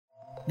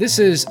This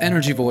is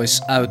Energy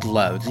Voice Out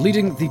Loud,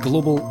 leading the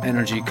global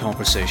energy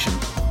conversation.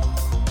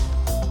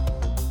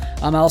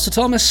 I'm Alistair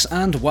Thomas,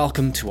 and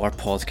welcome to our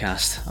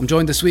podcast. I'm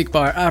joined this week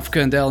by our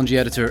Africa and LNG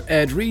editor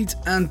Ed Reid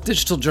and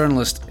digital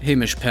journalist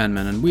Hamish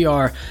Penman, and we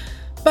are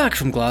back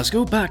from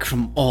Glasgow, back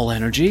from All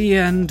Energy,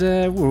 and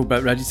we're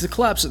about ready to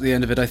collapse at the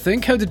end of it, I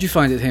think. How did you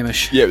find it,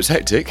 Hamish? Yeah, it was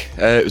hectic.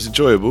 It was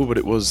enjoyable, but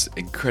it was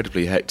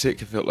incredibly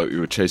hectic. I felt like we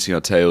were chasing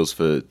our tails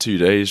for 2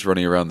 days,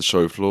 running around the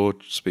show floor,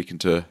 speaking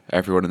to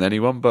everyone and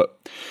anyone, but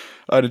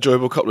I had an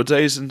enjoyable couple of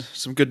days and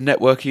some good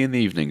networking in the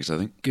evenings, I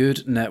think.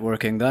 Good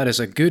networking. That is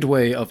a good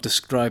way of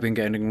describing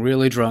getting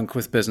really drunk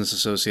with business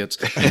associates.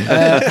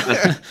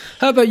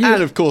 How about you?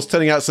 And, of course,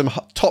 turning out some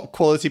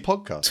top-quality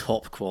podcasts.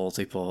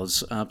 Top-quality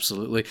pods,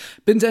 absolutely.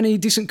 Been to any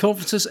decent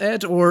conferences,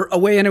 Ed, or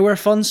away anywhere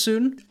fun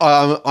soon?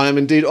 I am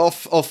indeed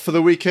off for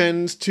the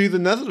weekend to the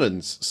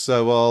Netherlands,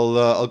 so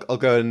I'll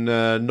go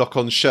and knock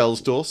on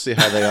Shell's door, see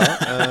how they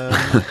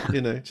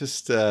are.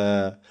 Just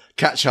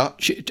catch up.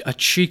 A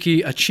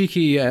cheeky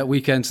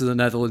weekend to the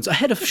Netherlands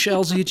ahead of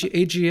Shell's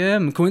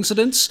AGM.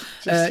 Coincidence?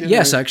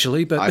 Yes,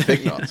 actually, but I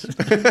think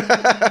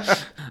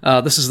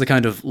not. This is the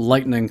kind of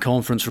lightning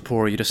conference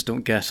report you just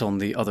don't get on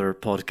the other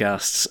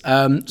podcasts.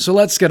 So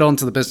let's get on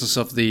to the business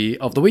of the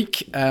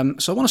week.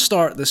 So I want to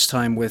start this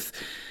time with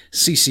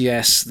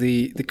CCS,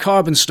 the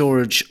Carbon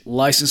Storage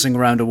Licensing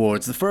Round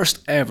Awards, the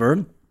first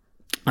ever.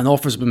 An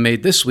offer has been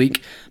made this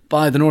week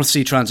by the North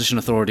Sea Transition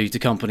Authority to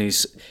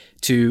companies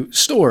to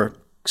store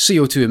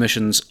CO2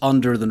 emissions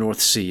under the North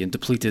Sea in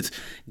depleted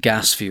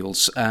gas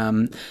fields.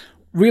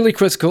 Really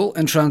critical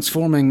in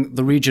transforming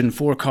the region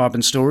for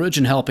carbon storage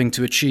and helping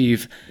to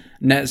achieve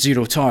net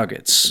zero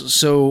targets.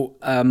 So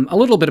a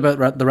little bit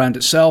about the round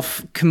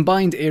itself.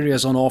 Combined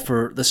areas on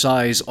offer the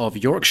size of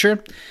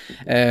Yorkshire,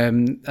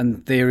 and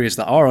the areas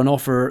that are on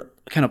offer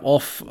kind of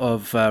off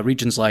of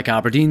regions like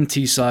Aberdeen,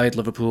 Teesside,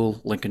 Liverpool,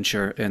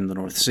 Lincolnshire in the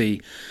North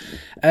Sea.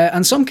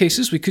 In some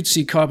cases, we could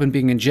see carbon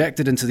being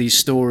injected into these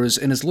stores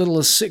in as little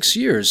as 6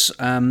 years.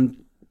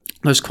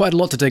 There's quite a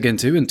lot to dig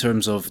into in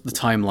terms of the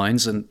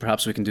timelines, and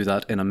perhaps we can do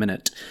that in a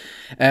minute.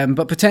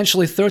 But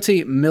potentially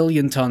 30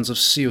 million tonnes of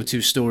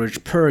CO2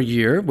 storage per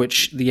year,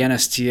 which the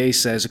NSTA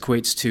says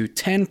equates to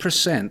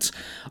 10%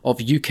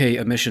 of UK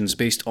emissions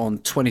based on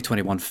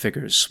 2021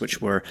 figures,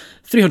 which were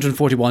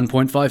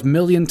 341.5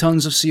 million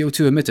tonnes of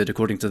CO2 emitted,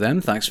 according to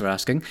them. Thanks for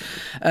asking.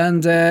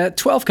 And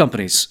 12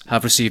 companies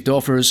have received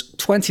offers,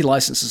 20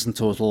 licenses in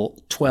total,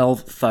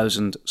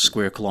 12,000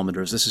 square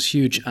kilometres. This is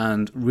huge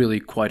and really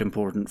quite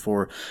important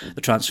for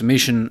the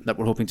transformation that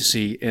we're hoping to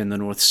see in the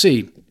North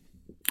Sea.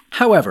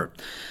 However,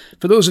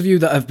 for those of you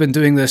that have been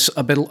doing this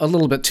a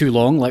little bit too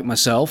long, like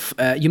myself,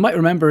 you might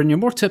remember in your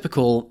more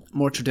typical,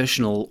 more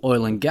traditional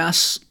oil and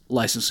gas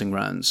licensing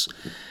rounds,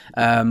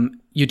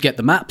 you'd get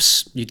the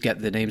maps, you'd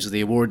get the names of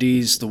the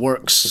awardees, the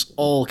works,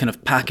 all kind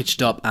of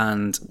packaged up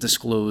and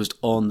disclosed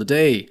on the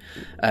day.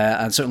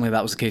 And certainly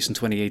that was the case in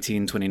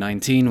 2018,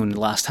 2019, when we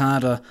last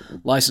had a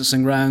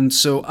licensing round.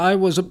 So I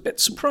was a bit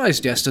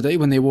surprised yesterday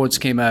when the awards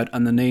came out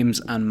and the names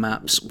and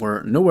maps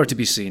were nowhere to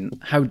be seen.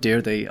 How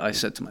dare they, I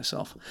said to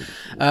myself.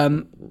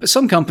 But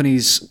some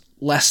companies,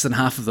 less than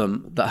half of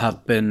them that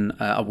have been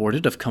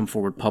awarded, have come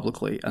forward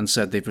publicly and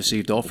said they've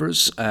received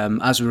offers.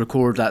 As we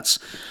record, that's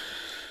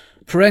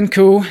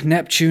Perenco,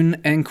 Neptune,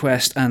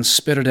 Enquest and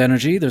Spirit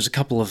Energy. There's a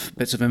couple of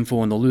bits of info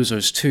on the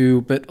losers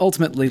too, but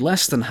ultimately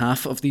less than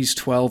half of these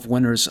 12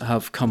 winners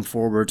have come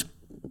forward.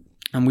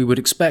 And we would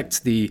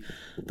expect the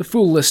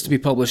full list to be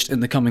published in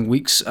the coming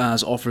weeks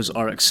as offers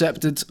are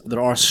accepted.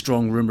 There are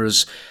strong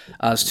rumours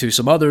as to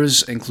some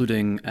others,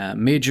 including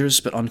majors,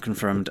 but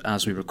unconfirmed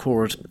as we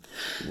record.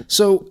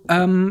 So,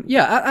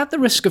 at the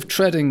risk of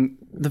treading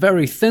the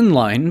very thin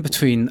line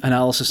between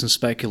analysis and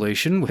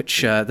speculation,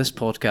 which this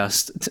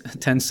podcast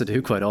tends to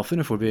do quite often,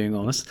 if we're being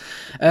honest,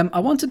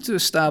 I wanted to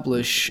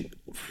establish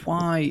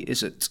why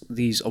is it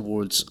these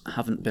awards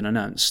haven't been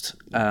announced.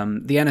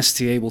 The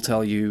NSTA will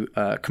tell you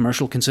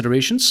commercial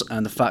considerations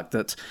and the fact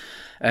that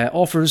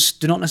offers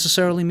do not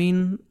necessarily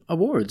mean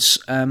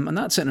awards. And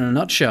that's it in a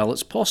nutshell.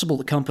 It's possible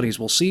that companies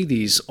will see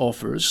these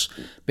offers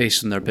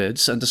based on their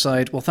bids and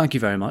decide, well, thank you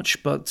very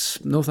much, but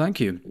no thank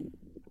you.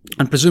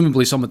 And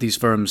presumably some of these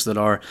firms that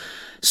are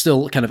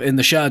still kind of in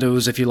the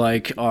shadows, if you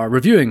like, are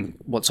reviewing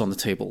what's on the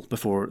table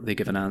before they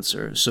give an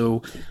answer.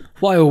 So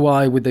why oh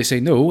why would they say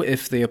no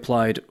if they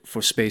applied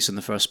for space in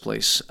the first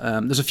place?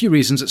 There's a few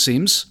reasons, it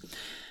seems.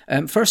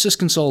 First is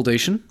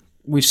consolidation.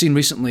 We've seen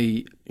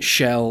recently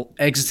Shell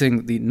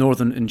exiting the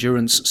Northern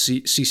Endurance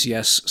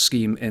CCS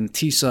scheme in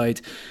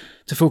Teesside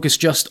to focus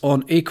just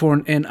on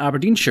Acorn in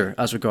Aberdeenshire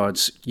as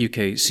regards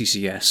UK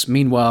CCS.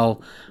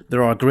 Meanwhile,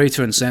 there are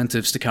greater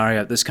incentives to carry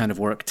out this kind of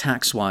work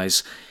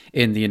tax-wise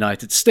in the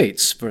United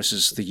States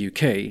versus the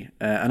UK.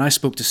 And I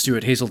spoke to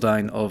Stuart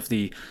Hazeldine of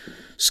the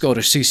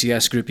Scottish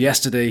CCS group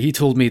yesterday. He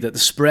told me that the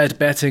spread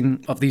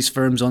betting of these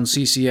firms on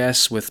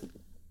CCS with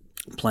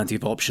plenty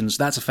of options.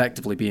 That's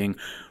effectively being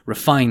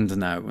refined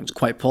now. It's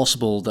quite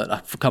possible that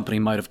a company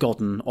might have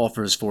gotten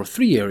offers for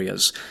 3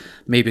 areas.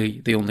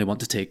 Maybe they only want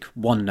to take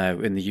 1 now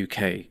in the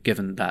UK,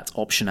 given that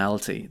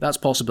optionality. That's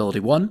possibility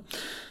 1.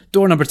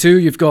 Door number 2,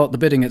 you've got the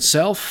bidding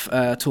itself,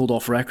 told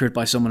off record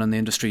by someone in the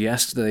industry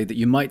yesterday that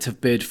you might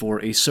have bid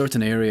for a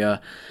certain area,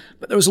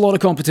 but there was a lot of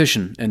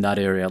competition in that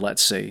area,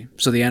 let's say.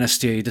 So the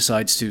NSTA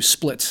decides to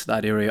split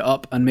that area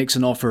up and makes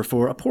an offer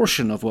for a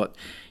portion of what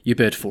you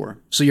bid for.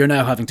 So you're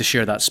now having to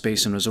share that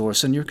space and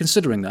resource, and you're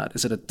considering that.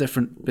 Is it a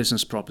different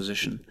business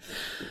proposition?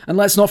 And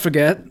let's not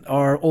forget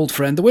our old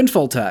friend, the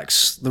windfall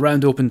tax. The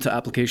round opened to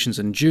applications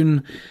in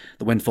June.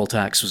 The windfall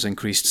tax was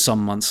increased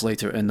some months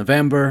later in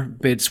November.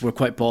 Bids were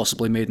quite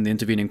possibly made in the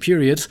intervening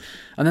period.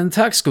 And then the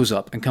tax goes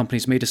up, and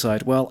companies may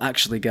decide, well,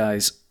 actually,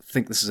 guys, I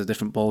think this is a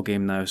different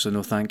ballgame now, so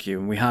no thank you.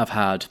 And we have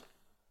had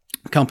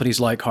companies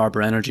like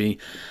Harbour Energy,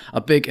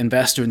 a big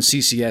investor in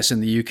CCS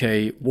in the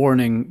UK,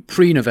 warning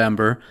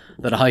pre-November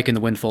that a hike in the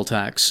windfall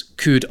tax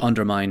could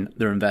undermine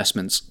their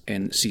investments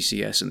in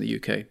CCS in the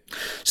UK.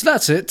 So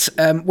that's it.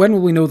 When will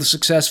we know the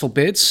successful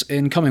bids?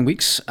 In coming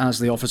weeks, as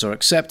the offers are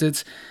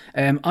accepted.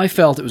 I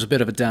felt it was a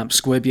bit of a damp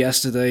squib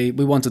yesterday.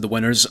 We wanted the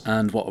winners,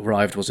 and what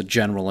arrived was a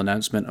general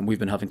announcement, and we've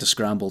been having to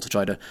scramble to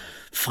try to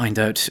find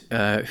out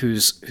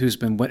who's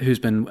been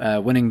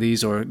winning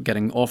these or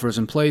getting offers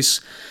in place.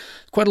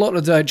 Quite a lot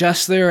to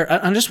digest there.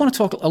 I just want to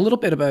talk a little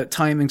bit about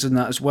timings and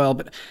that as well.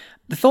 But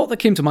the thought that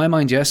came to my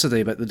mind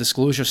yesterday about the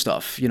disclosure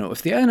stuff,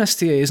 if the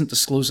NSTA isn't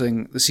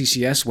disclosing the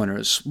CCS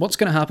winners, what's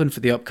going to happen for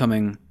the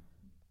upcoming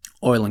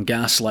oil and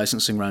gas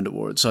licensing round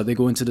awards? Are they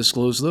going to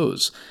disclose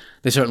those?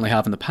 They certainly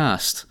have in the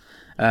past.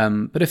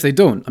 But if they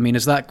don't,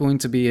 is that going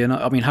to be... how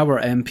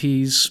are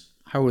MPs,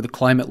 how are the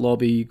climate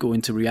lobby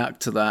going to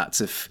react to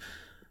that if...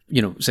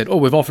 said,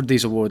 we've offered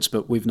these awards,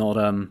 but we're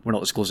not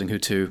disclosing who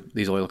to,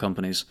 these oil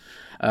companies.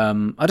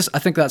 I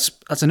think that's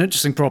an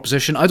interesting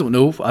proposition. I don't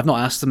know. I've not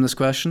asked them this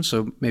question,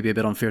 so maybe a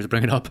bit unfair to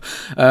bring it up.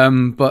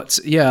 But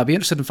yeah, I'd be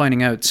interested in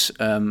finding out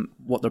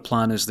what their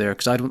plan is there,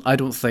 because I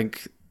don't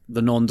think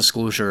the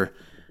non-disclosure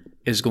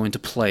is going to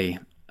play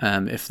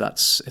if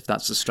that's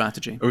the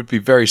strategy. I would be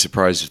very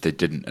surprised if they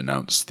didn't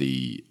announce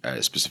the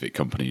specific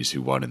companies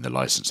who won in the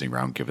licensing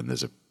round, given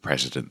there's a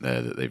precedent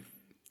there that they've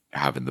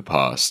have in the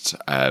past.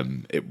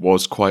 It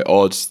was quite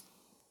odd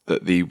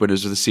that the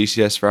winners of the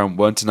CCS round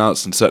weren't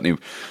announced, and certainly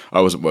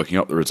I wasn't working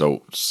up the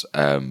results,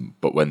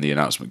 but when the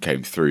announcement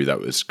came through, that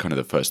was kind of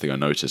the first thing I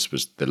noticed,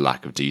 was the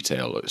lack of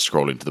detail.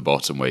 Scrolling to the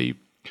bottom where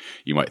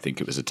you might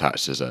think it was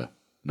attached as a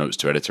notes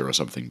to editor or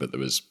something, but there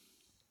was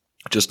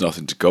just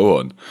nothing to go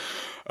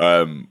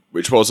on,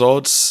 which was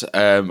odd.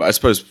 I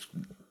suppose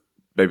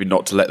maybe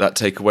not to let that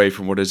take away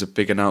from what is a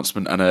big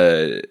announcement and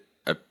a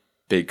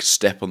big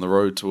step on the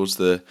road towards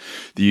the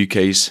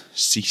UK's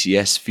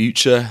CCS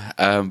future,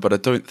 but I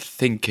don't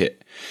think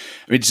it...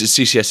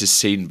 CCS is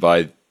seen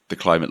by the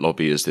climate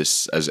lobby as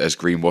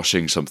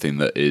greenwashing, something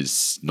that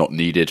is not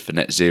needed for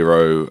net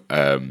zero,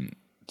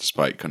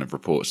 despite kind of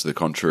reports to the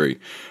contrary.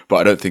 But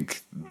I don't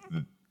think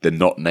the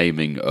not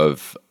naming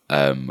of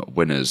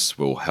winners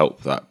will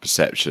help that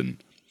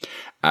perception,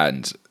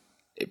 and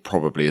it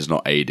probably is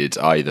not aided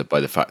either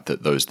by the fact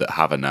that those that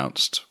have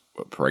announced,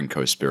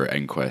 Perenco, Spirit,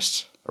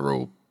 Enquest, are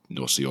all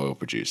North Sea oil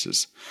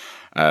producers.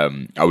 I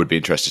would be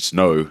interested to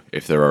know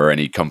if there are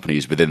any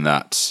companies within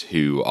that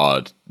who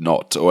are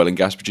not oil and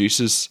gas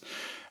producers.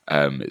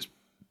 It's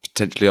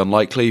potentially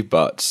unlikely,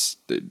 but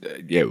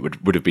it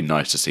would have been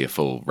nice to see a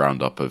full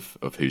roundup of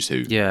who's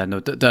who. Yeah,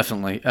 no,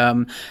 definitely.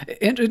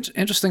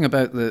 Interesting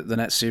about the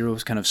net zero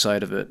kind of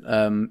side of it.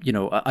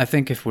 I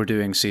think if we're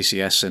doing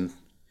CCS in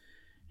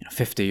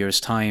 50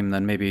 years' time,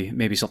 then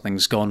maybe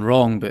something's gone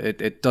wrong. But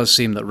it does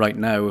seem that right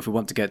now, if we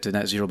want to get to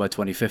net zero by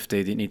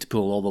 2050, you need to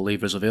pull all the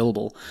levers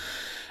available.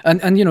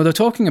 And they're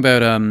talking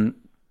about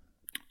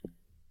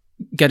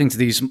getting to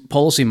these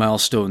policy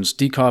milestones,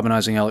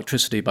 decarbonising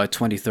electricity by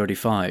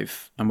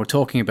 2035. And we're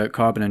talking about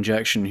carbon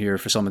injection here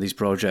for some of these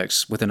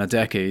projects within a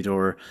decade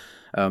or,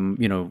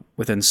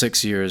 within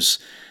 6 years.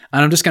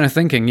 And I'm just kind of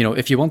thinking,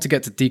 if you want to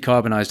get to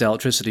decarbonised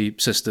electricity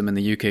system in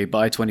the UK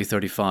by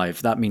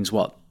 2035, that means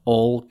what?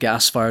 All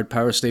gas-fired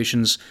power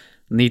stations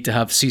need to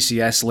have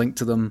CCS linked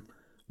to them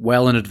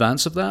well in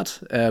advance of that.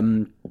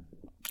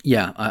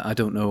 I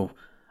don't know.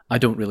 I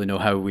don't really know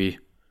how we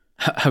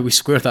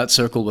square that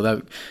circle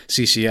without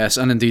CCS,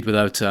 and indeed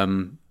without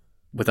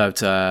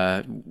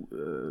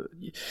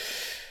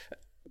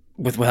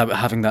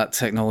having that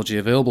technology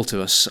available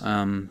to us.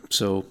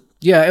 So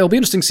yeah, it'll be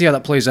interesting to see how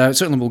that plays out.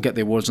 Certainly, we'll get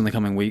the awards in the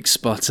coming weeks,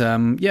 but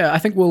I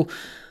think we'll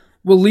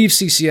leave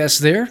CCS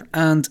there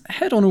and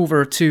head on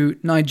over to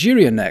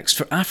Nigeria next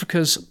for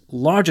Africa's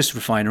largest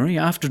refinery.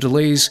 After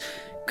delays,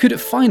 could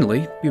it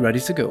finally be ready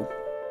to go?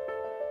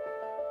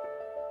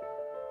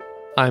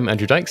 I'm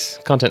Andrew Dykes,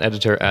 content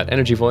editor at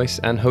Energy Voice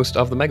and host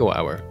of The Megawatt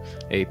Hour,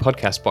 a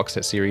podcast box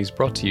set series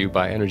brought to you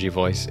by Energy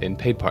Voice in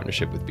paid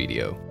partnership with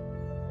BDO.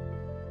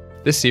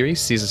 This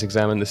series sees us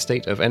examine the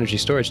state of energy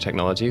storage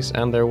technologies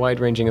and their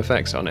wide-ranging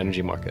effects on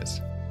energy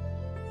markets.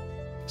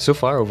 So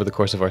far, over the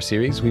course of our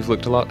series, we've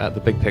looked a lot at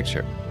the big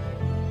picture.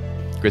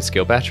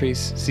 grid-scale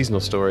batteries, seasonal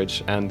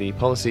storage, and the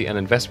policy and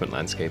investment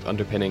landscape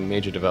underpinning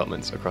major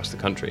developments across the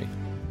country.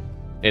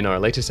 In our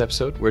latest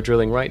episode, we're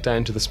drilling right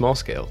down to the small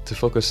scale to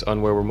focus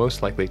on where we're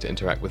most likely to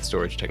interact with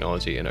storage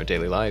technology in our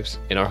daily lives,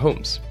 in our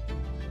homes.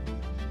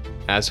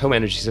 As home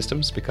energy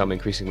systems become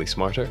increasingly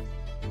smarter,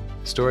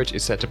 storage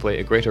is set to play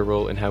a greater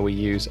role in how we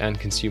use and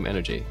consume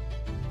energy,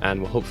 and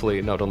will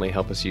hopefully not only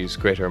help us use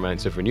greater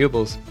amounts of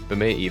renewables, but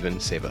may even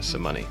save us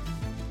some money.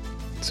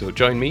 So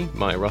join me,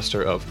 my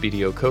roster of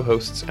BDO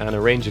co-hosts, and a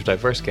range of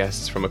diverse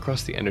guests from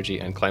across the energy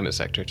and climate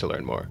sector to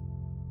learn more.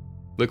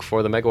 Look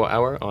for the Megawatt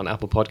Hour on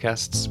Apple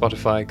Podcasts,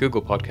 Spotify,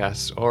 Google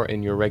Podcasts, or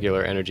in your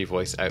regular Energy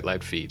Voice Out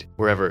Loud feed,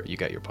 wherever you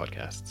get your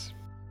podcasts.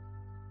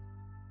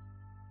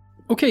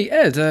 Okay,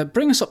 Ed,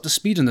 bring us up to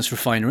speed on this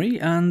refinery,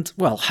 and,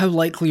 well, how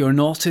likely or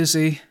not is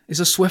a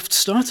swift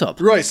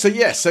startup? Right, so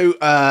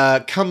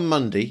come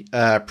Monday,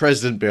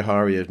 President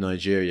Buhari of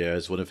Nigeria,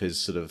 as one of his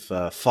sort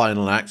of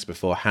final acts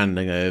before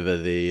handing over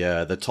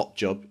the top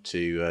job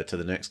to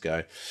the next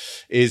guy,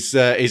 is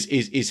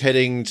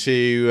heading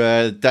to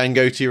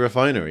Dangote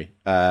Refinery,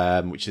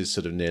 which is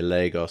sort of near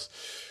Lagos,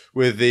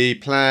 with the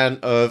plan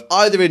of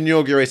either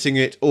inaugurating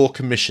it or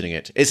commissioning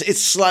it.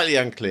 It's slightly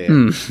unclear.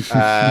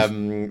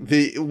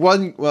 The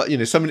one, well,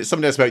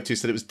 somebody I spoke to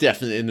said it was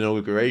definitely an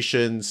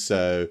inauguration,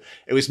 so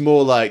it was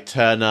more like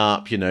turn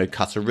up,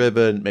 cut a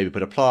ribbon, maybe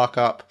put a plaque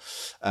up,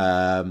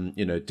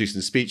 do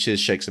some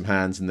speeches, shake some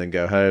hands, and then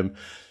go home.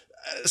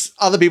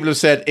 Other people have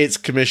said it's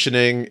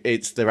commissioning.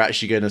 They're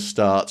actually going to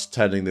start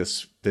turning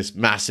this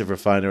massive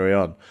refinery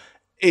on.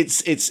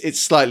 It's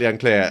slightly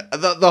unclear.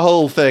 The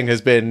whole thing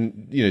has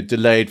been,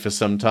 delayed for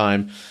some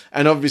time.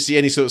 And obviously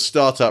any sort of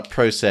startup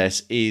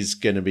process is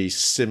going to be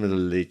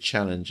similarly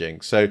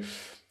challenging. So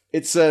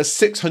it's a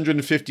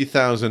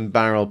 650,000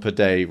 barrel per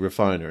day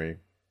refinery.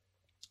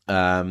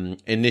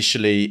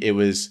 Initially,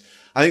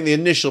 I think the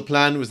initial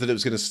plan was that it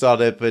was going to start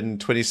up in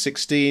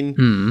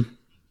 2016.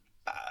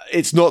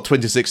 It's not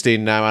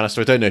 2016 now,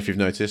 Alistair. I don't know if you've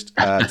noticed.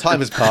 Time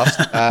has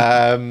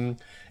passed.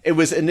 It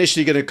was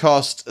initially going to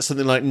cost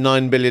something like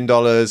 $9 billion.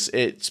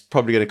 It's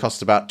probably going to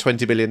cost about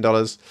 $20 billion.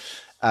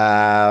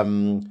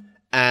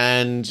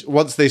 And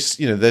once there's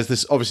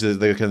this, obviously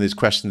there are kind of these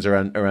questions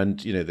around,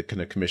 the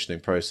kind of commissioning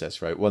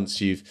process, right?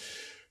 Once you've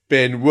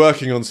been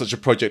working on such a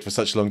project for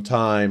such a long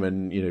time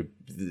and,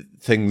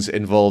 things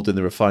involved in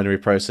the refinery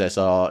process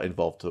are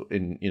involved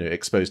in,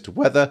 exposed to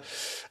weather,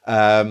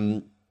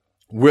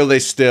 will they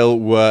still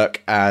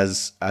work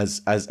as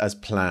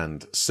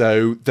planned?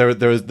 So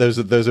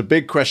there's a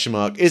big question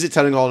mark. Is it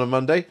turning on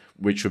Monday?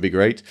 Which would be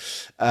great.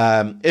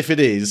 If it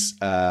is,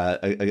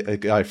 a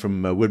guy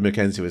from Wood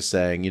Mackenzie was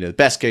saying, the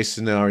best case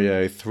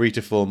scenario, 3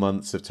 to 4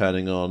 months of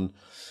turning on.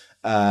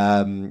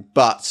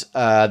 But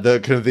the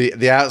kind of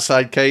the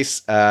outside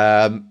case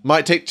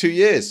might take 2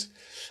 years.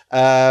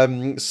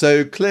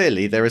 So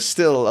clearly there is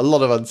still a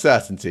lot of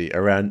uncertainty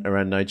around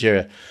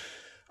Nigeria.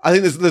 I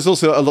think there's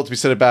also a lot to be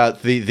said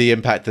about the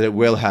impact that it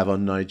will have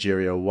on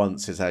Nigeria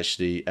once it's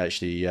actually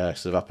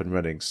sort of up and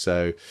running.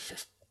 So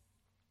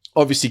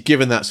obviously,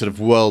 given that sort of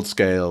world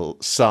scale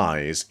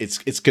size,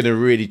 it's going to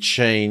really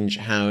change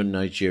how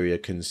Nigeria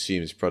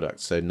consumes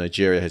products. So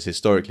Nigeria has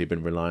historically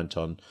been reliant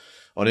on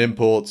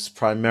imports,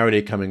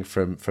 primarily coming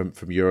from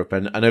Europe,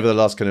 and over the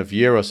last kind of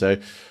year or so,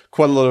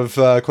 quite a lot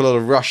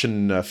of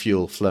Russian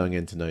fuel flowing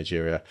into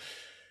Nigeria.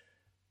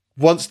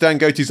 Once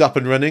Dangote's up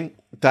and running,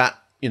 that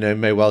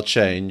may well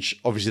change.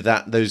 Obviously,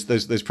 that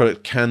those products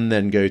can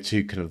then go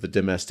to kind of the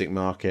domestic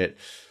market,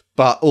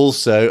 but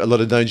also a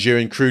lot of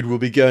Nigerian crude will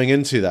be going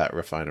into that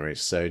refinery.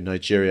 So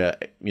Nigeria,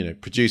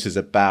 produces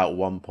about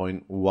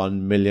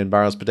 1.1 million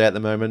barrels per day at the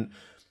moment.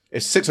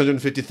 If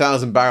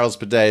 650,000 barrels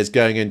per day is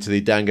going into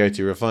the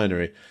Dangote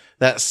refinery,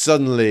 that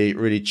suddenly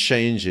really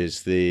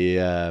changes the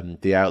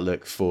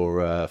outlook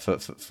for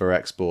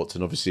exports,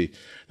 and obviously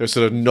there's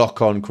sort of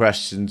knock-on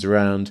questions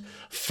around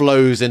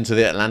flows into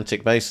the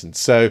Atlantic basin.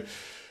 So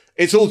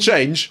it's all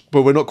change,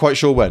 but we're not quite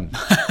sure when.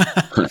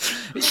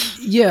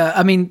 Yeah,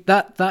 I mean,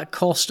 that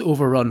cost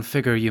overrun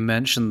figure you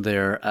mentioned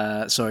there,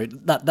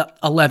 that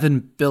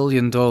 $11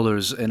 billion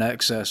in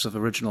excess of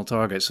original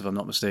targets, if I'm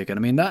not mistaken.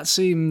 I mean, that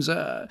seems...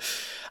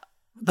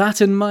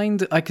 that in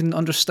mind, I can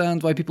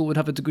understand why people would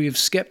have a degree of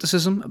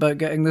skepticism about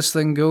getting this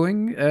thing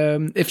going.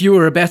 If you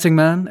were a betting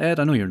man, Ed,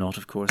 I know you're not,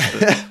 of course.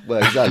 But,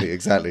 well,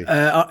 exactly.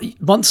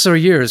 Months or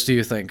years, do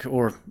you think?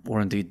 Or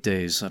indeed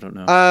days, I don't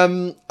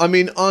know. I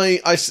mean,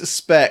 I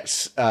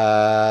suspect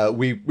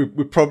we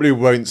probably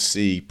won't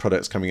see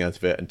products coming out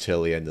of it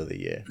until the end of the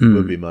year,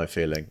 would be my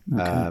feeling.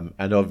 Okay.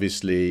 And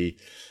obviously...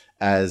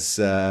 As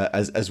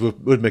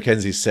Wood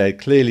Mackenzie said,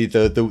 clearly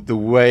the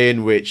way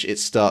in which it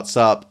starts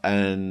up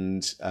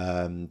and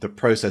the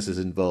processes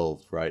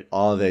involved, right?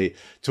 To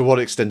what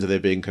extent are they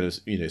being kind of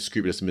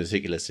scrupulous and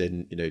meticulous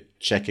in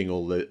checking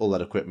all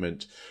that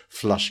equipment,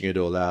 flushing it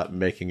all out,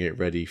 making it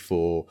ready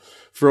for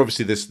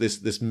obviously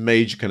this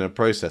major kind of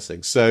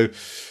processing. So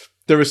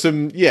there are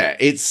some,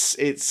 it's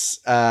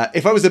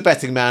if I was a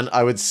betting man,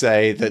 I would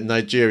say that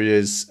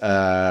Nigeria's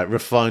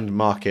refined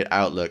market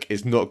outlook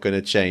is not going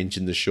to change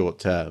in the short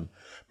term.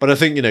 But I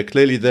think,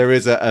 clearly there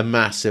is a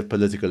massive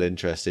political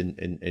interest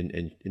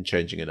in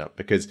changing it up,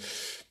 because,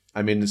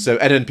 I mean, so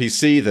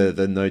NNPC,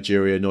 the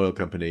Nigerian oil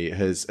company,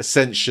 has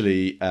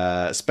essentially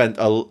spent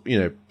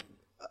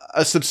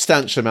a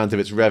substantial amount of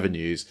its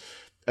revenues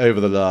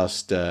over the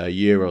last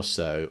year or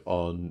so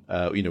on,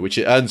 which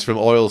it earns from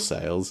oil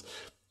sales,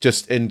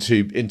 just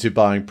into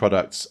buying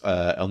products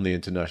on the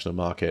international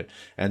market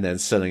and then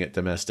selling it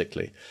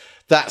domestically.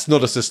 That's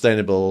not a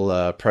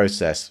sustainable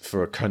process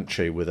for a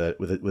country with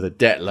a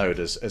debt load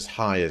as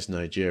high as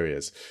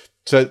Nigeria's.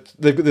 So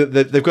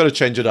they've got to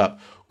change it up.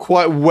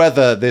 Quite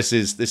whether this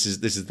is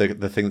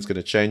the thing that's going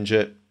to change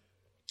it,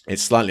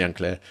 it's slightly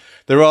unclear.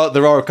 There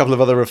are a couple of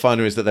other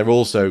refineries that they're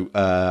also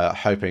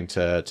hoping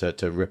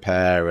to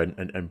repair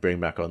and bring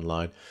back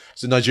online.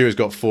 So Nigeria's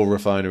got 4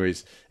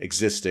 refineries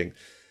existing.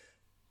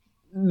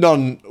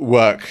 None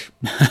work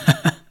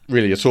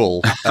really at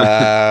all.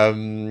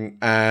 And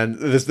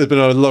there's been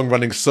a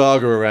long-running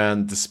saga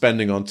around the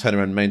spending on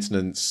turnaround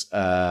maintenance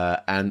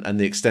and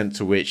the extent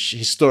to which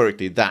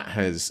historically that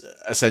has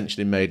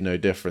essentially made no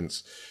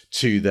difference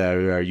to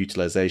their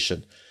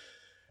utilization.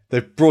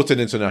 They've brought in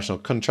international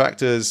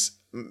contractors.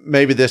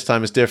 Maybe this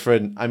time is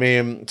different. I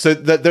mean, so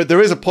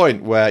there is a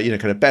point where,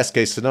 kind of best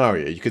case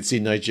scenario, you could see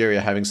Nigeria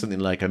having something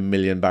like 1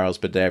 million barrels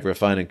per day of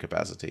refining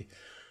capacity.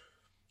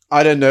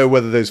 I don't know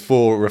whether those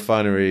 4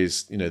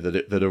 refineries,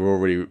 that are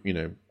already,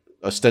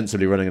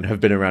 ostensibly running and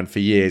have been around for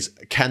years,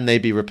 can they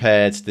be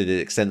repaired to the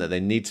extent that they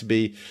need to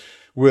be?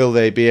 Will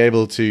they be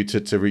able to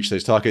reach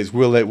those targets?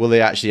 Will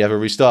they actually ever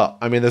restart?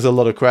 I mean, there's a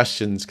lot of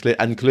questions,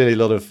 and clearly a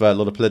lot of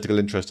political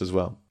interest as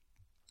well.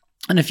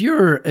 And if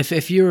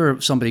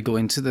you're somebody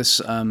going to this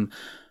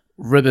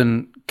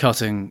ribbon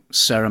cutting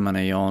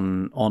ceremony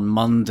on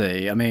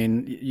Monday, I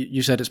mean,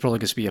 you said it's probably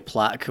going to be a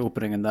plaque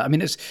opening and that. I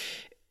mean, it's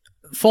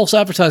false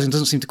advertising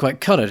doesn't seem to quite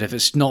cut it if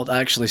it's not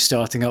actually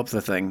starting up the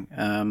thing.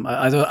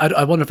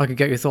 I wonder if I could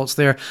get your thoughts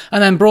there.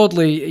 And then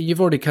broadly, you've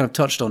already kind of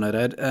touched on it,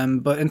 Ed.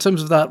 But in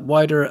terms of that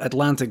wider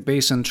Atlantic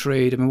Basin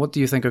trade, I mean, what do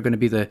you think are going to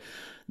be the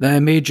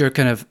major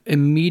kind of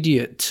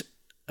immediate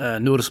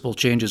noticeable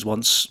changes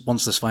once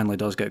this finally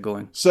does get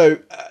going? So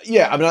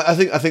I mean, I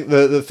think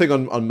the thing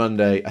on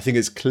Monday, I think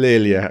it's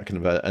clearly a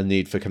kind of a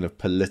need for kind of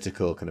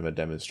political kind of a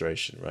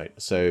demonstration, right?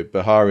 So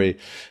Buhari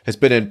has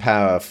been in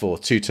power for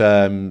 2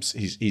 terms.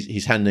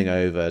 He's handing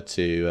over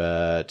to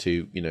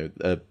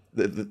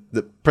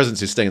the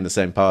presidency is staying in the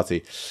same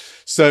party.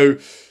 So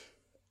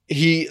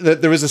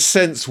there is a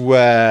sense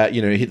where,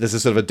 there's a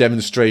sort of a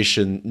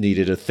demonstration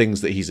needed of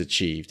things that he's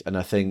achieved. And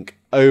I think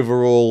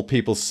overall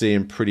people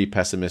seem pretty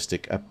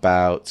pessimistic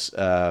about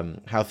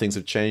how things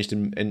have changed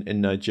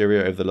in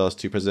Nigeria over the last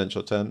 2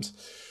 presidential terms.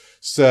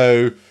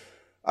 So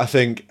I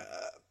think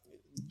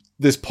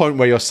this point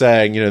where you're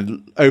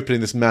saying,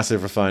 opening this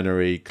massive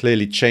refinery,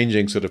 clearly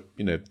changing sort of,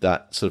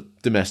 that sort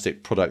of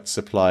domestic product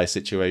supply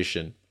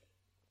situation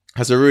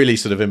has a really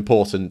sort of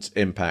important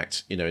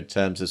impact, in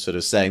terms of sort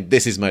of saying,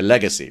 this is my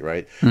legacy,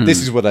 right?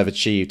 This is what I've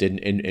achieved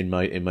in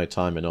my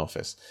time in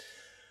office.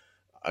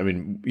 I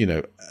mean,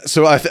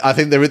 so I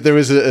think there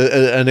is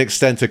an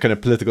extent to kind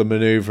of political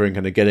maneuvering,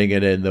 kind of getting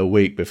it in the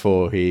week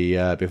before he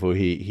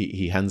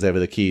hands over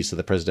the keys to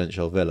the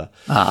presidential villa.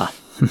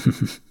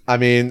 I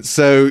mean,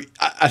 so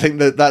I think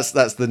that's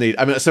the need.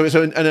 I mean, so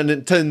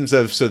in terms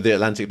of sort of the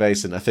Atlantic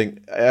Basin, I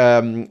think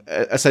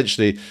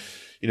essentially,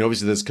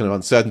 obviously there's kind of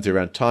uncertainty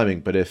around timing,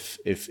 but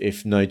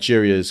if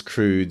Nigeria's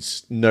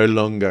crudes no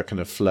longer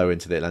kind of flow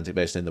into the Atlantic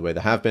Basin in the way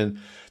they have been,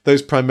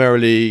 those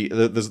primarily,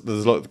 there's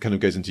a lot that kind of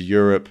goes into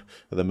Europe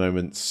at the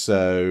moment.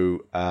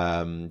 So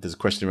there's a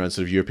question around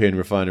sort of European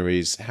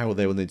refineries, how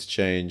they will need to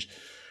change.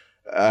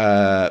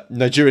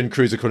 Nigerian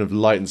crudes are kind of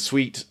light and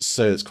sweet,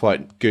 so it's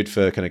quite good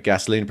for kind of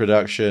gasoline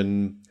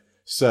production.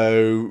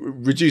 So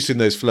reducing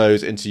those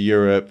flows into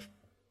Europe,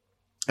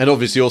 and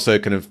obviously also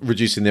kind of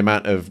reducing the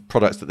amount of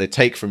products that they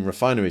take from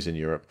refineries in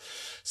Europe.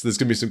 So there's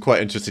going to be some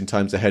quite interesting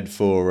times ahead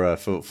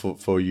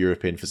for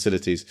European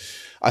facilities.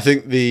 I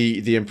think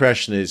the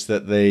impression is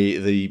that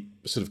the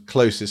sort of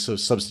closest sort of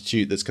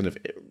substitute that's kind of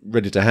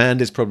ready to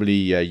hand is probably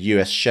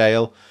US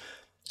shale.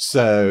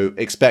 So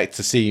expect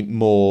to see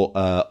more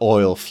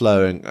oil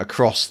flowing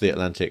across the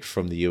Atlantic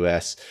from the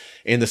US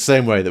in the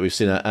same way that we've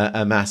seen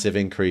a massive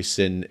increase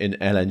in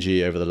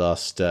LNG over the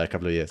last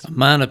couple of years. A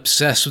man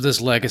obsessed with his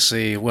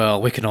legacy.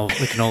 Well, we can all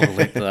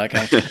relate to that.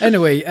 Can't we?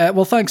 Anyway,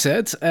 well, thanks,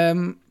 Ed.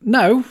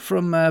 Now,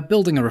 from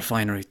building a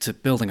refinery to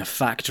building a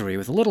factory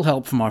with a little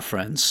help from our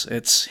friends,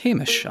 it's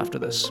Hamish after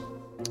this.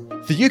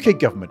 The UK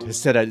government has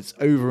set out its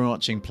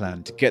overarching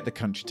plan to get the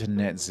country to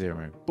net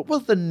zero. But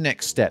what are the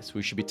next steps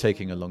we should be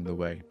taking along the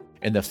way?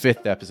 In the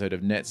 5th episode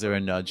of Net Zero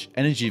Nudge,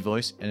 Energy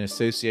Voice, in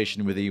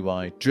association with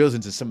EY, drills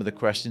into some of the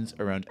questions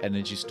around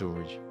energy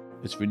storage.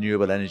 As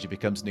renewable energy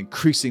becomes an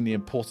increasingly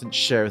important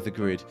share of the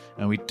grid,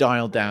 and we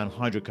dial down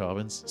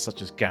hydrocarbons,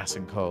 such as gas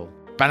and coal,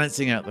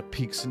 balancing out the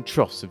peaks and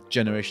troughs of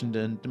generation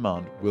and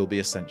demand will be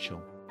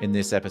essential. In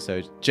this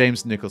episode,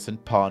 James Nicholson,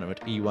 partner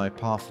at EY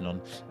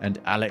Parthenon, and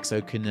Alex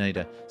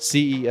Okuneda,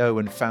 CEO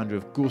and founder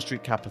of Gore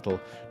Street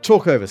Capital,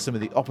 talk over some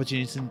of the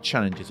opportunities and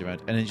challenges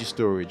around energy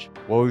storage,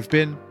 where we've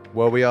been,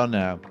 where we are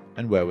now,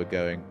 and where we're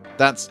going.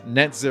 That's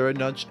Net Zero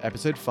Nudge,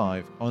 Episode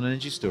 5 on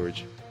energy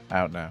storage,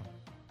 out now.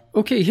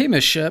 Okay,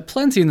 Hamish,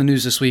 plenty in the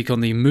news this week on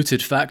the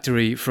mooted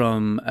factory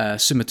from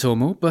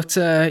Sumitomo, but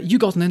you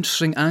got an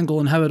interesting angle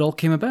on how it all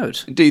came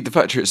about. Indeed, the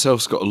factory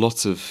itself's got a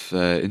lot of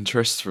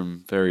interest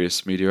from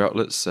various media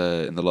outlets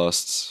in the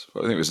last,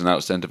 I think it was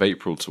announced end of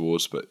April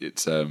towards, but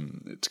it's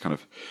kind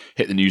of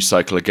hit the news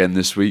cycle again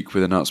this week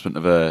with announcement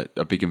of a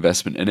big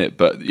investment in it.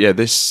 But yeah,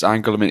 this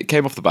angle, I mean, it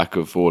came off the back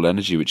of EVOL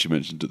Energy, which you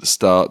mentioned at the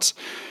start.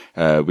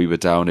 We were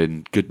down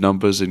in good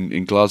numbers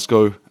in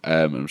Glasgow.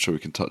 I'm sure we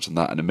can touch on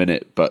that in a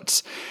minute.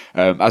 But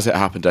as it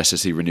happened,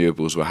 SSE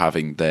Renewables were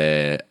having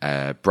their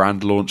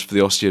brand launch for the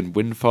Ossian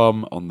wind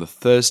farm on the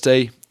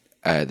Thursday,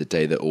 the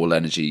day that All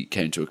Energy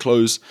came to a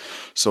close.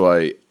 So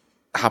I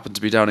happened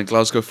to be down in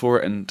Glasgow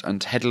for it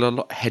and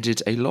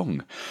headed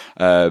along.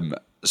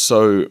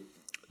 So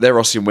their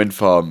Ossian wind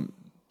farm,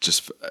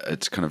 just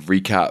to kind of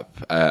recap,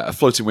 a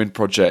floating wind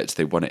project.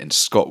 They won it in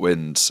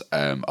ScotWind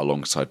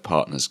alongside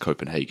partners,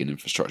 Copenhagen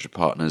Infrastructure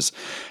Partners,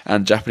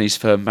 and Japanese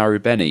firm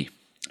Marubeni.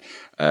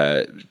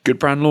 Good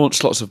brand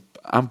launch, lots of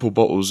ample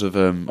bottles of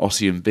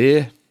Ossian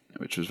beer,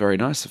 which was very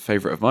nice, a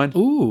favourite of mine.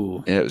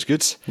 Ooh. Yeah, it was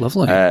good.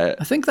 Lovely.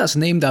 I think that's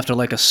named after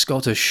like a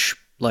Scottish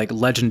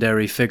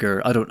legendary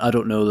figure. I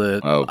don't know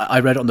the... Oh. I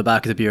read it on the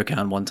back of the beer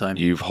can one time.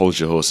 You hold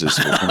your horses.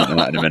 We'll comment on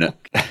that in a minute.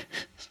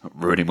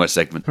 Ruining my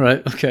segment.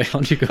 Right, okay,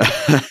 on you go.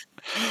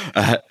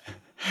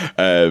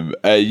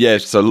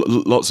 So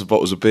lots of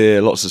bottles of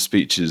beer, lots of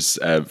speeches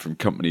from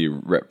company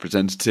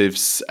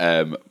representatives.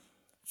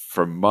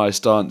 From my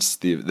stance,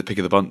 the pick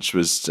of the bunch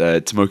was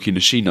Tomoki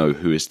Nishino,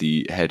 who is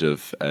the head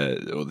of,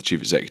 or the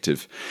chief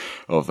executive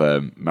of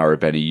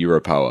Marubeni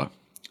Europower.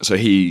 So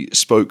he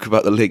spoke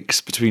about the links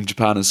between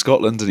Japan and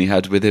Scotland, and he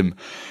had with him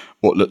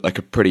what looked like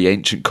a pretty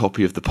ancient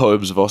copy of the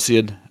poems of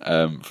Ossian,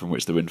 from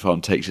which the wind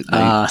farm takes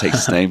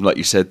its name. Like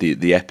you said,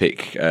 the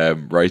epic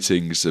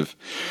writings of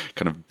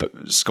kind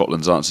of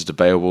Scotland's answer to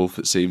Beowulf,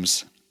 it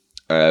seems.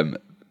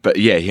 But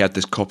yeah, he had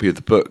this copy of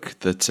the book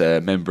that a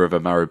member of a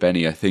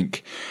Marubeni, I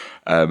think,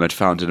 had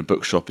found in a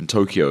bookshop in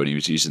Tokyo, and he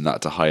was using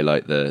that to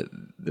highlight the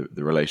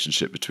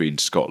relationship between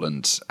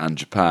Scotland and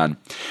Japan.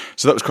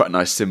 So that was quite a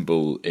nice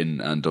symbol in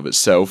and of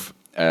itself.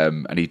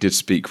 And he did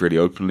speak really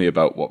openly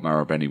about what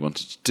Marubeni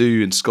wanted to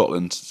do in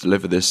Scotland to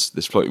deliver this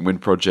floating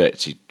wind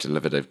project. He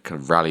delivered a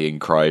kind of rallying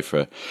cry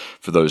for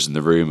those in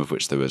the room, of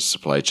which there were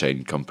supply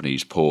chain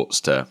companies, ports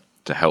to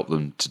help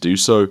them to do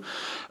so.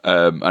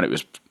 And it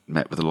was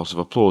met with a lot of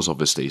applause,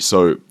 obviously.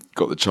 So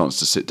got the chance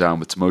to sit down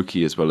with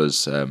Tomoki as well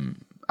as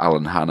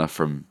Alan Hanna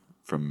from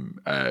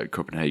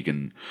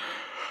Copenhagen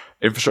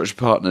Infrastructure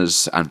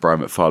Partners and Brian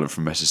McFarlane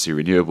from SSE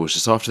Renewables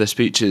just after their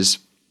speeches.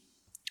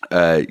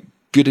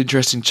 Good,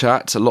 interesting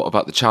chat. A lot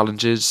about the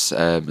challenges,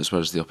 as well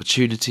as the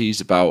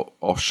opportunities about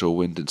offshore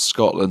wind in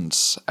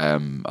Scotland.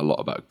 A lot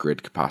about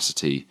grid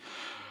capacity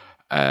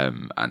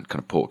and kind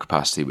of port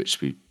capacity,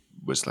 which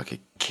was like a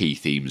key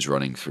themes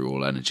running through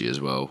All Energy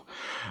as well.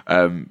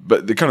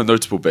 But the kind of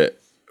notable bit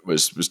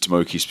was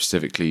Tomoki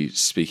specifically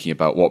speaking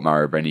about what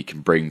Marubeni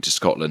can bring to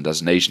Scotland as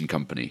an Asian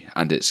company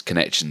and its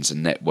connections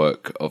and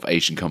network of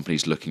Asian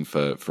companies looking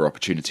for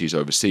opportunities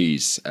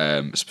overseas.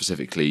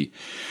 Specifically,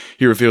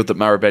 he revealed that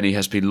Marubeni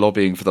has been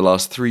lobbying for the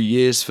last 3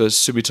 years for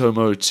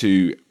Sumitomo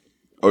to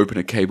open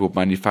a cable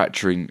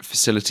manufacturing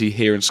facility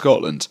here in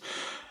Scotland.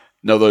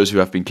 Now, those who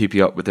have been keeping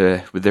up with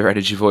their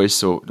Energy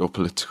Voice or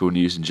political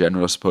news in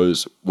general, I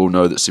suppose, will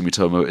know that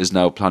Sumitomo is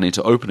now planning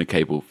to open a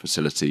cable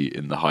facility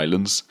in the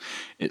Highlands.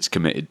 It's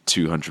committed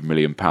 £200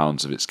 million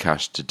of its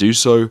cash to do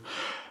so.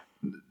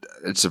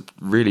 It's a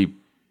really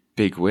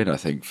big win, I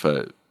think,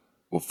 for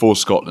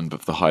Scotland,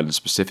 but for the Highlands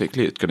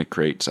specifically. It's going to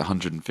create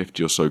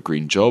 150 or so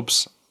green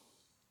jobs.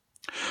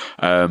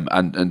 And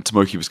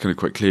Tomoki was kind of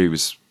quite clear. He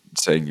was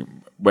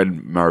saying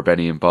when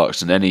Marubeni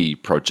embarks on any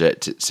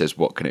project, it says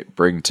what can it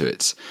bring to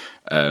it.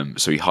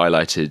 So he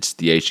highlighted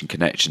the Asian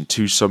connection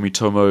to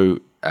Sumitomo.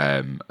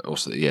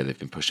 Also, they've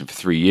been pushing for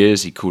 3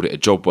 years. He called it a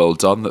job well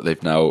done that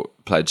they've now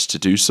pledged to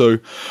do so.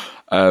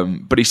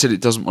 But he said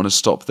it doesn't want to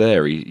stop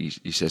there.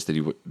 He says that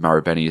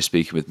Marubeni is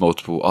speaking with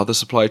multiple other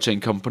supply chain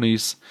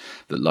companies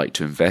that like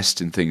to invest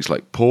in things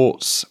like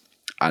ports,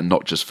 and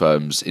not just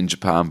firms in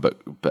Japan,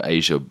 but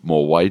Asia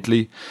more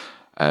widely.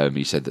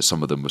 He said that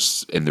some of them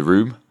was in the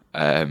room.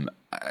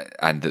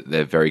 And that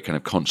they're very kind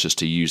of conscious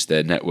to use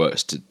their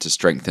networks to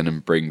strengthen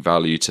and bring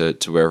value to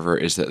wherever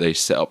it is that they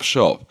set up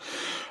shop.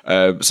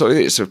 So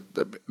it's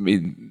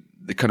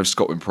the kind of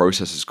ScotWind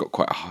process has got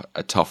quite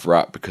a tough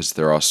rap because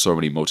there are so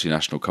many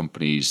multinational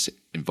companies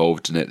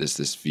involved in it. There's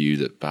this view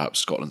that perhaps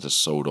Scotland has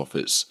sold off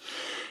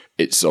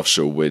its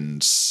offshore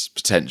wind's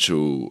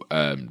potential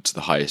to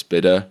the highest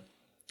bidder.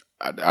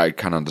 I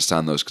can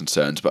understand those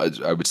concerns,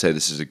 but I would say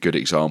this is a good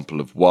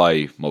example of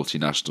why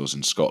multinationals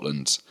in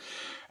Scotland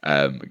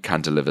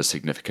can deliver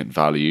significant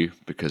value,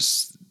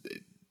 because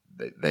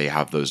they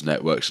have those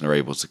networks and are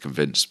able to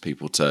convince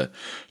people to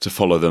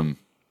follow them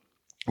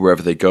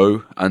wherever they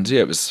go. And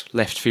yeah, it was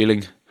left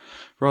feeling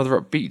rather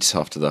upbeat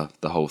after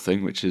the whole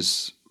thing, which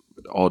is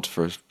odd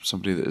for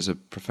somebody that is a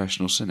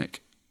professional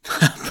cynic.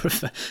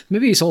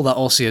 Maybe it's all that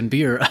Aussian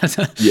beer.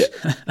 Yeah,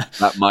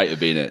 that might have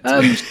been it.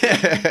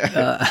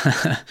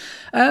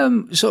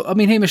 So, I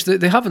mean, Hamish,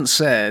 they haven't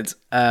said,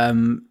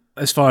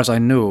 as far as I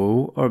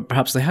know, or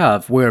perhaps they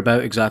have,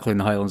 whereabout exactly in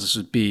the Highlands this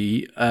would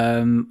be.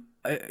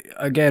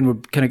 Again, we're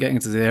kind of getting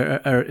into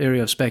the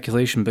area of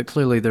speculation, but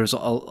clearly there's a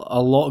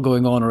lot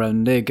going on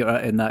around NIG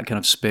in that kind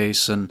of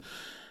space, and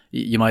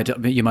you might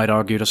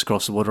argue just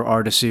across the water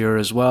Ardeshir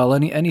as well.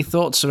 Any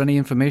thoughts or any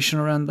information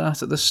around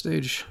that at this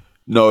stage?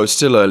 No, it's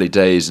still early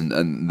days,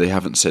 and they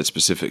haven't said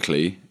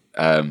specifically.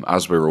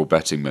 As we're all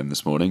betting men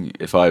this morning,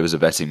 if I was a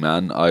betting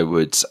man, I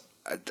would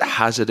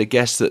hazard a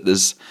guess that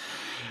there's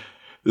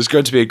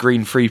going to be a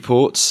green free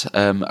port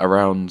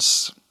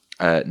around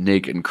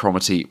Nig and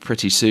Cromarty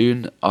pretty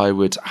soon. I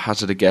would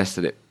hazard a guess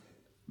that it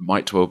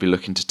might well be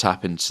looking to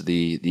tap into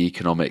the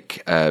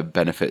economic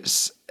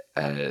benefits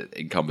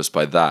encompassed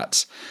by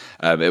that.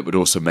 It would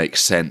also make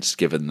sense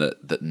given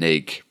that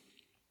Nig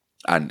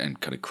and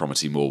kind of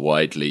Cromarty more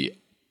widely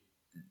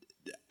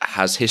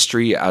has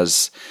history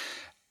as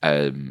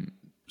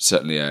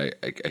certainly a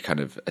kind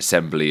of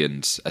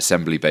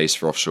assembly base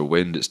for offshore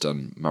wind. It's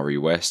done Moray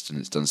West and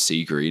it's done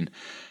Seagreen,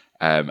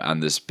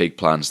 and there's big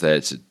plans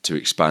there to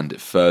expand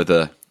it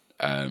further,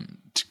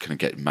 to kind of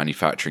get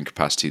manufacturing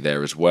capacity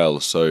there as well.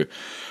 So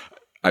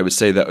I would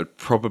say that would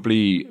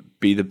probably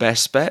be the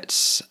best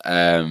bet.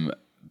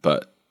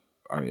 But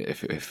I mean,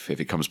 if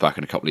it comes back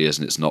in a couple of years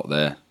and it's not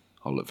there,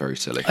 I'll look very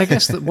silly. I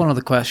guess that one of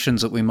the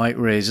questions that we might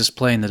raise is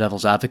playing the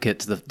devil's advocate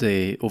to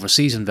the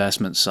overseas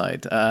investment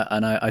side.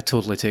 And I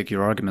totally take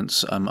your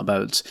arguments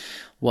about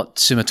what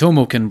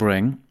Sumitomo can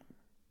bring.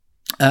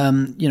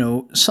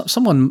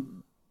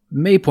 Someone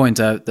may point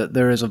out that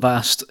there is a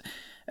vast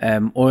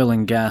oil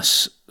and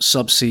gas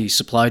subsea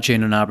supply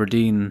chain in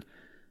Aberdeen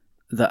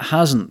that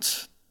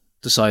hasn't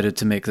decided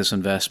to make this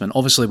investment.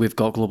 Obviously, we've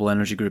got Global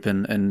Energy Group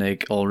in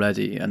NIG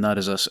already, and that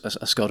is a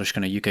Scottish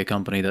kind of UK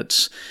company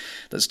that's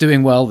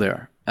doing well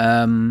there.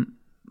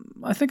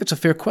 I think it's a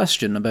fair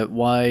question about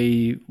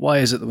why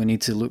is it that we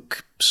need to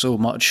look so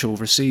much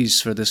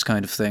overseas for this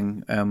kind of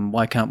thing?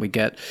 Why can't we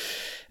get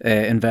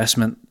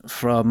investment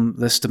from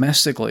this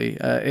domestically?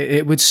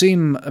 It would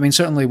seem, I mean,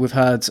 certainly we've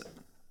had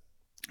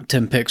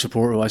Tim Pick's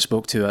reporter who I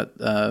spoke to at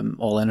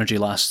All Energy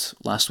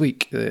last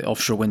week, the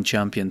offshore wind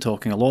champion,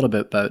 talking a lot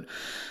about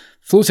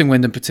floating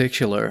wind in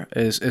particular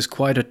is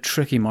quite a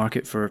tricky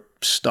market for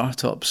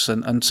startups,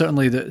 and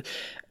certainly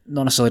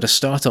not necessarily the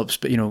startups,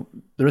 but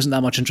there isn't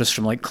that much interest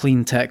from like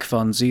clean tech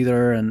funds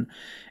either, and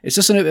it's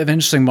just an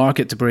interesting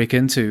market to break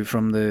into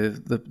from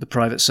the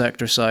private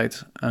sector side.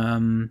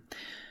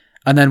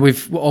 And then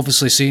we've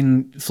obviously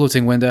seen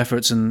floating wind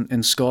efforts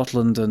in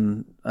Scotland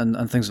and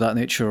things of that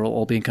nature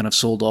all being kind of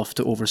sold off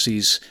to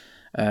overseas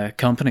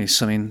companies.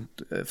 I mean,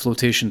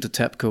 flotation to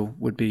TEPCO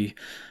would be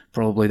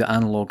probably the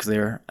analogue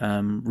there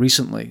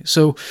recently.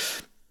 So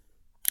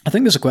I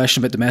think there's a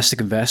question about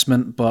domestic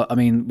investment, but I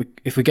mean,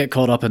 if we get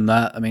caught up in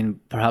that, I mean,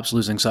 perhaps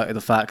losing sight of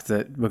the fact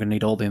that we're going to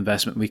need all the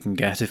investment we can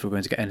get if we're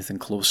going to get anything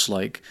close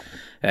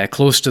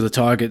to the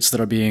targets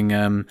that are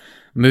being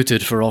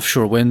mooted for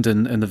offshore wind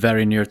in the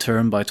very near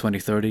term by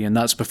 2030, and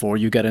that's before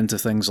you get into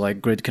things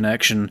like grid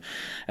connection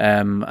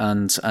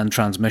and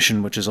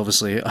transmission, which is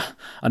obviously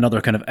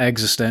another kind of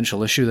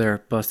existential issue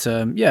there. But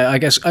I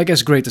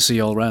guess great to see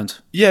you all around.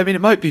 Yeah, I mean,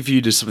 it might be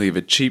viewed as something of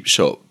a cheap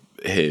shot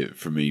here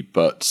for me,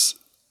 but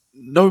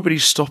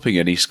nobody's stopping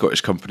any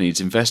Scottish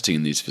companies investing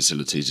in these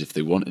facilities if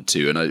they wanted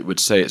to, and I would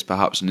say it's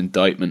perhaps an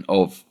indictment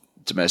of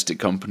domestic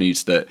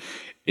companies that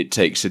it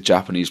takes a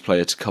Japanese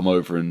player to come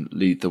over and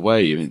lead the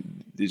way. I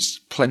mean, there's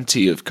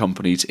plenty of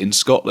companies in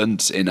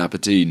Scotland, in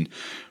Aberdeen,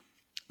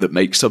 that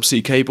make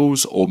subsea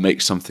cables or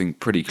make something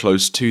pretty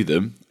close to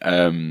them.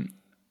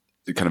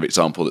 The kind of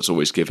example that's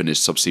always given is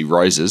subsea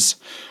risers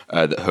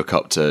that hook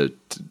up to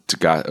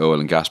oil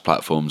and gas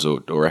platforms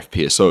or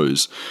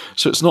FPSOs.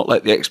 So it's not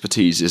like the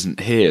expertise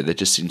isn't here. There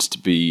just seems to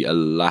be a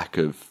lack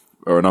of,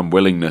 or an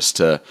unwillingness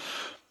to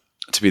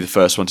be the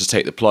first one to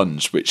take the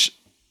plunge, which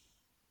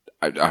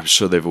I'm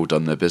sure they've all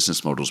done their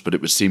business models, but it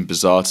would seem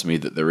bizarre to me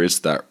that there is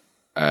that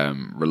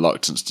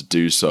reluctance to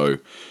do so,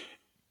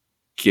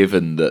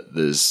 given that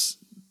these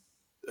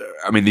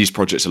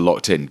projects are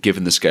locked in,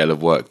 given the scale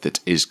of work that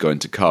is going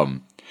to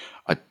come.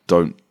 I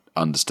don't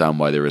understand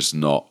why there is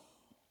not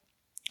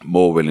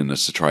more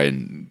willingness to try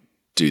and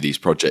do these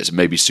projects.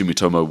 Maybe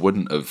Sumitomo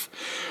wouldn't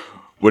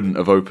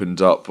have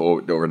opened up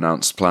or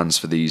announced plans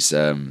for these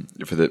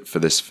for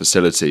this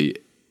facility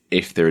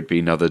if there had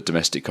been other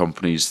domestic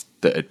companies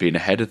that had been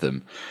ahead of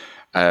them.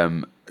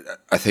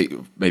 I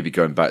think maybe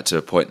going back to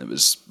a point that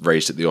was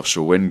raised at the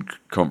offshore wind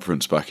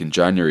conference back in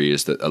January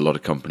is that a lot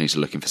of companies are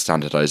looking for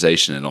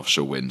standardization in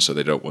offshore wind, so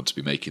they don't want to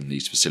be making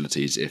these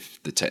facilities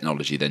if the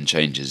technology then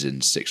changes in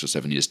 6 or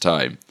 7 years'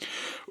 time,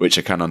 which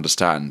I can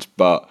understand.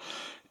 But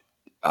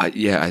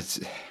I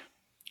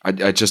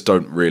I just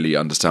don't really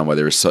understand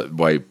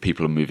why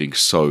people are moving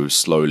so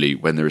slowly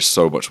when there is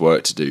so much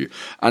work to do.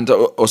 And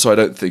also, I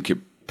don't think it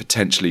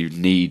potentially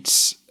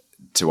needs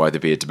to either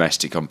be a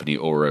domestic company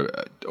or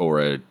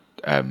a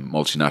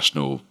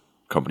multinational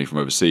company from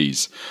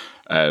overseas.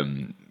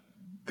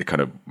 The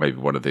kind of maybe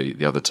one of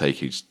the other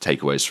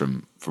takeaways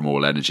from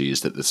All Energy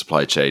is that the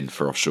supply chain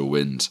for offshore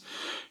wind,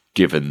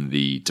 given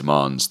the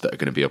demands that are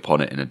going to be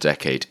upon it in a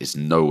decade, is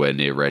nowhere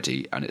near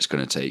ready, and it's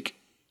going to take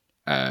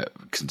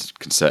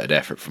concerted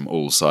effort from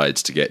all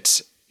sides to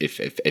get,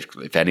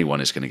 if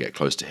anyone is going to get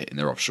close to hitting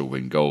their offshore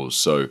wind goals.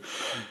 So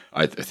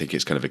I think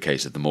it's kind of a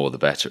case of the more the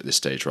better at this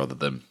stage, rather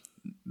than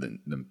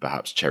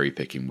perhaps cherry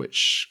picking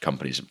which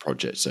companies and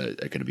projects are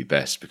going to be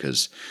best,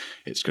 because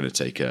it's going to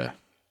take a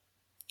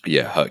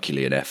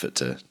Herculean effort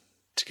to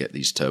get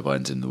these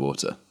turbines in the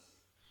water.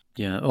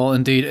 Yeah, well,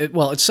 indeed.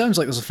 It sounds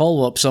like there's a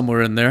follow-up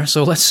somewhere in there,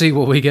 so let's see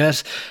what we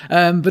get.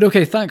 But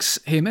okay, thanks,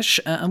 Hamish.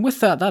 And with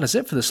that is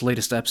it for this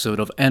latest episode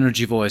of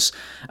Energy Voice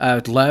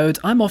Out Loud.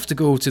 I'm off to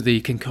go to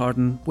the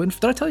Kincardine Wind...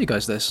 Did I tell you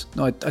guys this?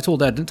 No, I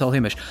told Ed, I didn't tell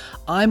Hamish.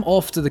 I'm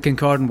off to the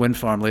Kincardine Wind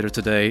Farm later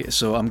today,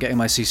 so I'm getting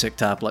my seasick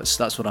tablets.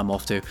 That's what I'm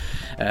off to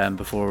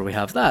before we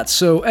have that.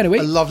 So anyway...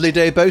 A lovely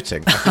day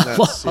boating.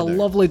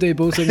 Lovely day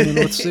boating in the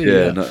North Sea.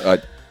 Yeah.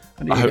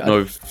 I hope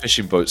no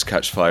fishing boats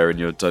catch fire and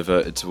you're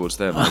diverted towards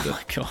them either. Oh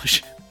my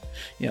gosh.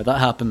 Yeah, that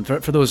happened.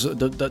 For those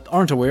that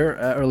aren't aware,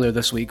 earlier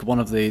this week,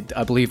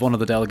 I believe one of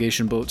the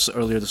delegation boats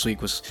earlier this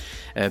week was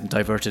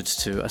diverted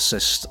to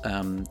assist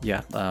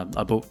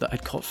a boat that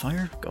had caught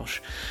fire.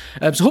 Gosh.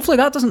 So hopefully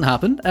that doesn't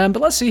happen,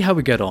 but let's see how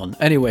we get on.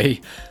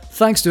 Anyway,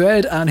 thanks to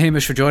Ed and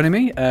Hamish for joining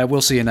me.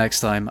 We'll see you next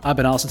time. I've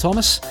been Alison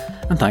Thomas,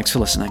 and thanks for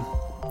listening.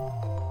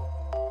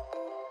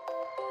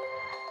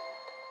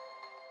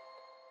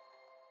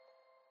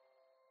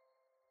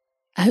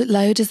 Out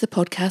Loud is the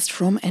podcast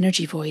from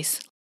Energy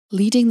Voice,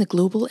 leading the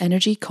global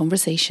energy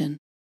conversation.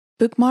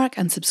 Bookmark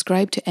and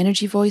subscribe to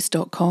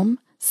energyvoice.com,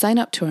 sign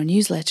up to our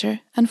newsletter,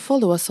 and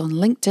follow us on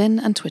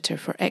LinkedIn and Twitter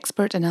for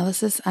expert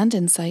analysis and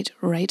insight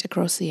right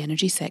across the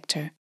energy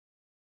sector.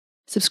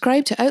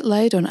 Subscribe to Out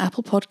Loud on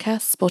Apple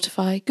Podcasts,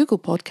 Spotify, Google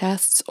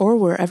Podcasts, or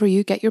wherever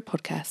you get your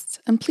podcasts,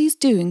 and please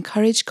do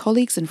encourage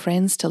colleagues and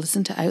friends to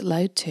listen to Out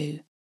Loud too.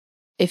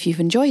 If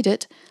you've enjoyed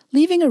it,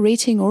 leaving a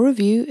rating or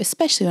review,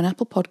 especially on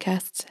Apple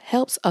Podcasts,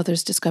 helps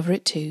others discover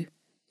it too.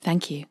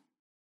 Thank you.